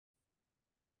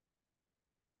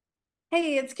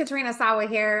Hey, it's Katrina Sawa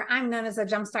here. I'm known as a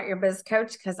Jumpstart Your Biz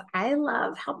coach because I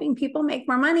love helping people make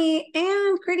more money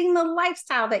and creating the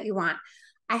lifestyle that you want.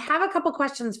 I have a couple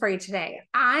questions for you today.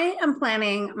 I am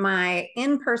planning my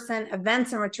in-person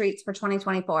events and retreats for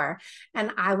 2024,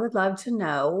 and I would love to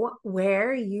know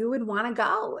where you would want to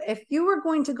go. If you were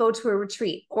going to go to a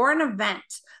retreat or an event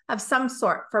of some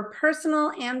sort for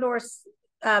personal and or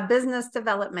business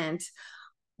development,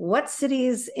 what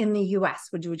cities in the US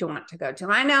would you want to go to?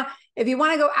 And I know if you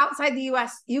want to go outside the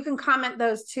US, you can comment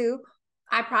those too.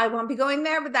 I probably won't be going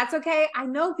there, but that's okay. I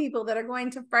know people that are going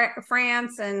to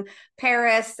France and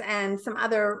Paris and some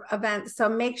other events. So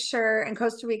make sure, and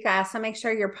Costa Rica, so make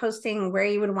sure you're posting where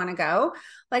you would want to go.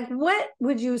 Like, what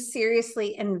would you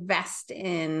seriously invest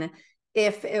in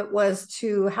if it was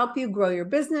to help you grow your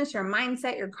business, your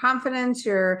mindset, your confidence,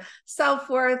 your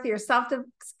self-worth, your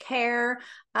self-care?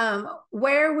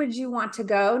 Where would you want to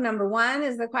go? Number one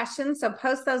is the question. So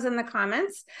post those in the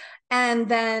comments. And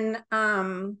then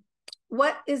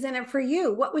what is in it for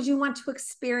you? What would you want to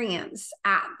experience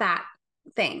at that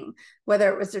thing?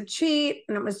 Whether it was a retreat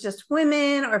and it was just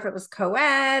women, or if it was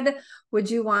co-ed,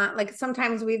 would you want, like,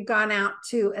 sometimes we've gone out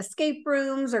to escape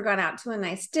rooms or gone out to a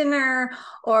nice dinner,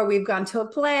 or we've gone to a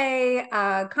play,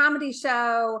 a comedy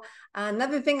show.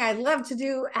 Another thing I'd love to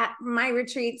do at my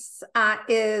retreats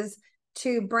is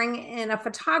to bring in a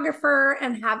photographer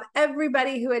and have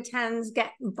everybody who attends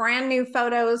get brand new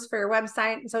photos for your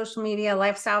website and social media,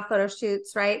 lifestyle photo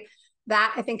shoots, right?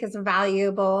 That I think is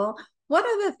valuable. What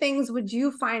other things would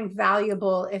you find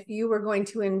valuable if you were going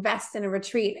to invest in a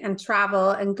retreat and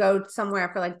travel and go somewhere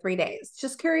for like 3 days?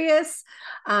 Just curious.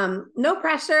 No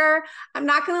pressure. I'm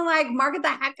not going to like market the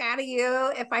heck out of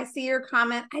you if I see your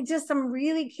comment. I'm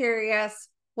really curious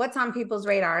what's on people's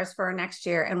radars for next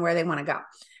year and where they want to go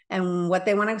and what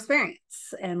they want to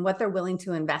experience and what they're willing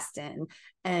to invest in.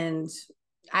 And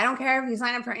I don't care if you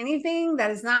sign up for anything. That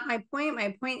is not my point.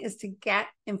 My point is to get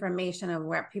information of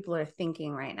where people are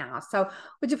thinking right now. So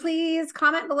would you please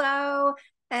comment below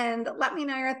and let me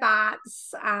know your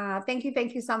thoughts? Thank you.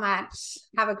 Thank you so much.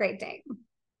 Have a great day.